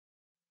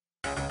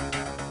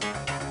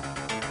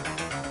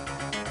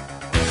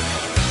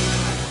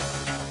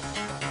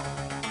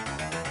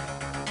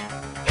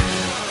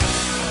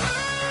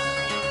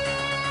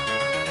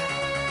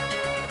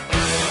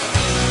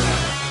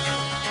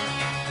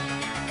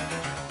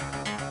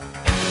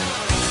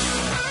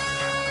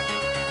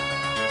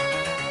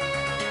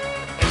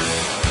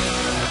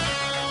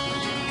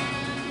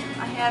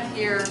have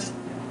here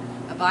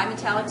a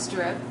bimetallic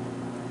strip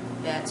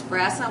that's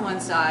brass on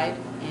one side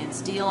and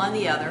steel on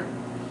the other.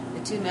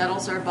 The two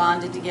metals are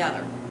bonded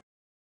together.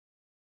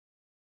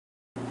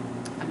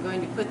 I'm going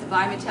to put the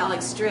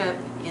bimetallic strip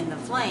in the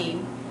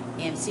flame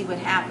and see what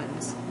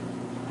happens.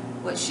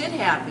 What should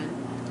happen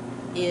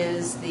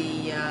is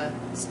the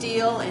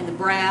steel and the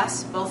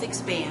brass both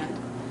expand,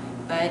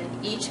 but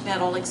each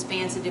metal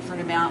expands a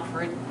different amount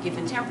for a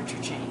given temperature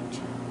change.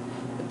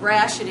 The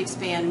brass should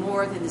expand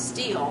more than the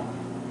steel,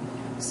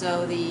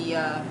 so the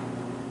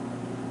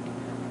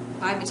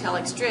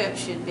bimetallic strip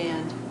should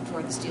bend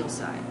toward the steel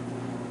side.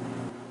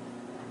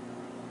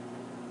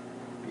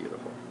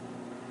 Beautiful.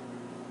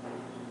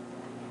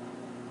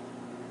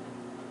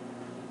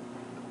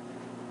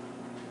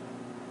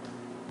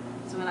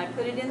 So when I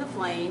put it in the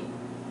flame,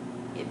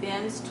 it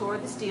bends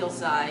toward the steel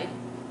side,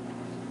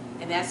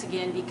 and that's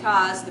again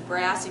because the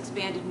brass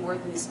expanded more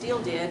than the steel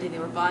did, and they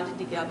were bonded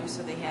together,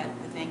 so the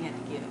thing had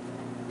to give.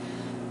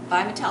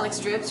 Bimetallic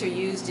strips are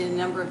used in a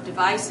number of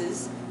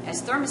devices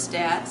as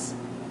thermostats.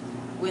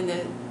 When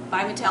the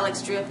bimetallic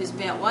strip is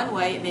bent one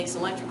way, it makes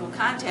electrical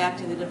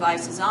contact and the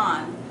device is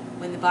on.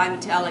 When the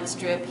bimetallic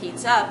strip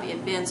heats up,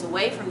 it bends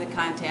away from the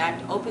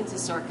contact, opens the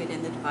circuit,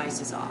 and the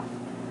device is off.